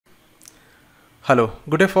Hello,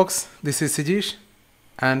 good day folks, this is Sijish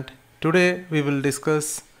and today we will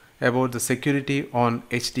discuss about the security on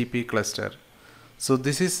HTTP cluster. So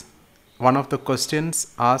this is one of the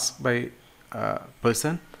questions asked by a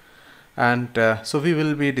person and so we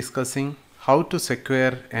will be discussing how to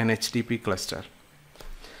secure an HTTP cluster.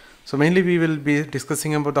 So mainly we will be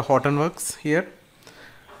discussing about the Hortonworks here.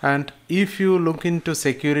 And if you look into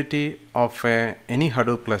security of any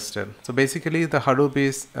Hadoop cluster, so basically the Hadoop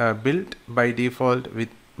is built by default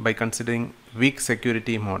by considering weak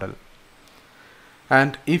security model.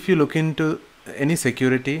 And if you look into any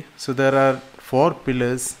security, so there are 4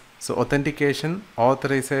 pillars: so authentication,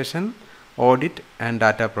 authorization, audit, and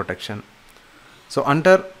data protection. So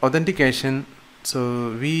under authentication,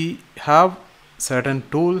 so we have certain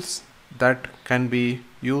tools that can be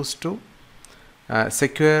used to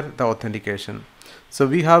secure the authentication. So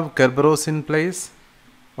we have Kerberos in place,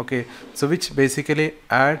 okay, so which basically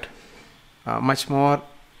add much more,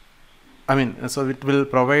 so it will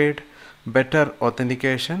provide better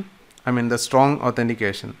authentication, the strong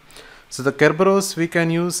authentication. So the Kerberos we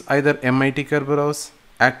can use either MIT Kerberos,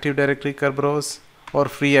 Active Directory Kerberos, or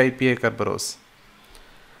Free IPA Kerberos.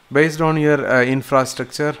 Based on your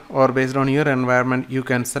infrastructure or based on your environment, you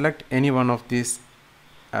can select any one of these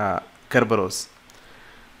Kerberos.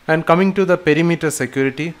 And coming to the perimeter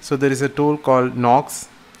security, so there is a tool called Knox,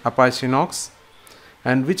 Apache Knox,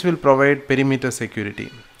 and which will provide perimeter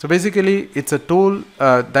security. So basically it's a tool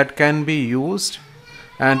that can be used,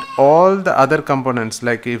 and all the other components,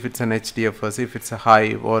 like if it's an HDFS, if it's a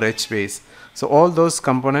Hive or HBase, so all those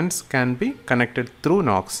components can be connected through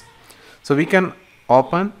Knox. So we can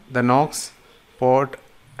open the Knox port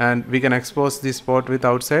and we can expose this port with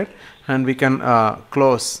outside, and we can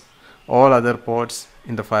close all other ports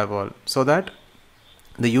in the firewall, so that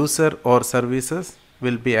the user or services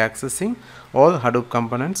will be accessing all Hadoop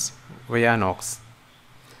components via Knox.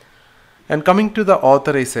 And coming to the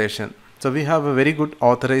authorization, so we have a very good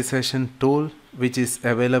authorization tool which is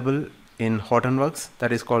available in Hortonworks,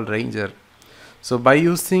 that is called Ranger. So by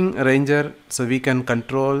using Ranger, so we can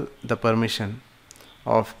control the permission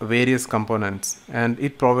of various components, and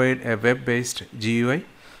it provide a web-based GUI,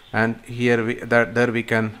 and here we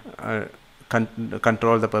can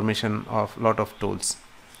control the permission of lot of tools,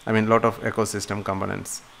 lot of ecosystem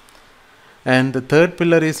components. And the third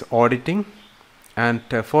pillar is auditing, and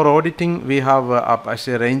for auditing we have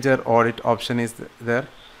Apache Ranger audit option is there,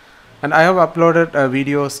 and I have uploaded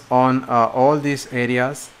videos on all these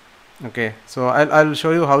areas. Okay, so I'll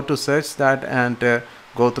show you how to search that and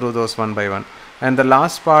go through those one by one. And the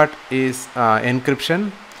last part is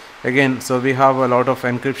encryption. Again, so we have a lot of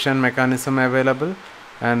encryption mechanism available,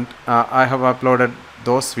 and I have uploaded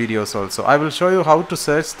those videos also. I will show you how to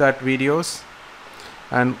search that videos,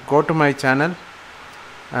 and go to my channel,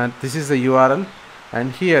 and this is the URL,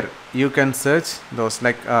 and here you can search those,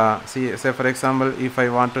 like say for example, if I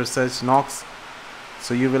want to search Knox,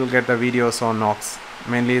 so you will get the videos on Knox,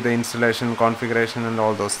 mainly the installation, configuration, and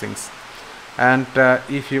all those things. And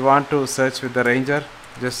if you want to search with the Ranger,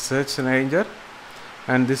 just search Ranger,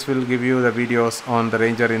 and this will give you the videos on the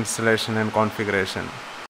Ranger installation and configuration.